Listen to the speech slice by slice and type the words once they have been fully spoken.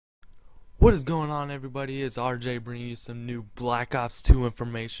What is going on, everybody? It's RJ bringing you some new Black Ops 2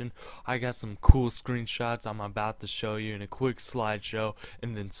 information. I got some cool screenshots I'm about to show you in a quick slideshow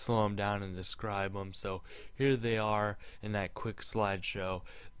and then slow them down and describe them. So here they are in that quick slideshow.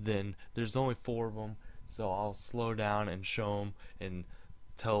 Then there's only 4 of them, so I'll slow down and show them and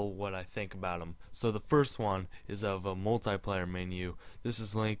tell what I think about them. So the first one is of a multiplayer menu. This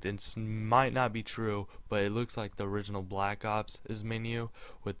is linked and might not be true, but it looks like the original Black Ops is menu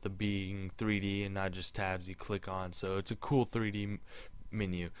with the being 3D and not just tabs you click on. So it's a cool 3D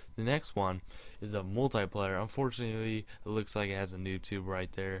menu. The next one is a multiplayer. Unfortunately, it looks like it has a noob tube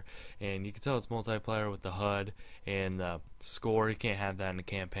right there, and you can tell it's multiplayer with the HUD and the score. You can't have that in a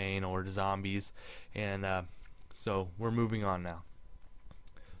campaign or zombies, and so we're moving on now.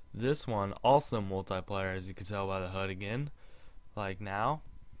 This one also multiplayer, as you can tell by the HUD again, like now,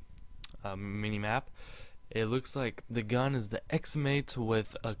 mini map. It looks like the gun is the X-Mate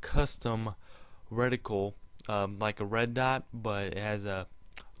with a custom reticle, like a red dot, but it has a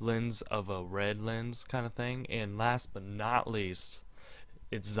lens of a red lens kind of thing. And last but not least,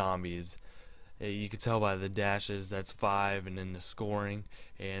 it's zombies. You can tell by the dashes that's 5, and then the scoring,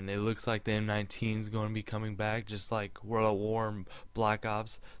 and it looks like the M19 is going to be coming back, just like World at War and Black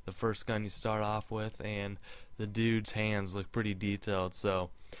Ops, the first gun you start off with, and the dude's hands look pretty detailed.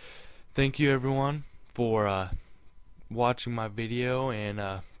 So thank you everyone for watching my video, and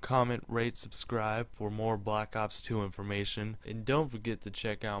comment, rate, subscribe for more Black Ops 2 information, and don't forget to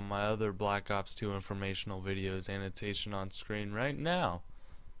check out my other Black Ops 2 informational videos, annotation on screen right now.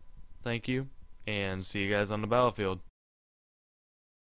 Thank you, and see you guys on the battlefield.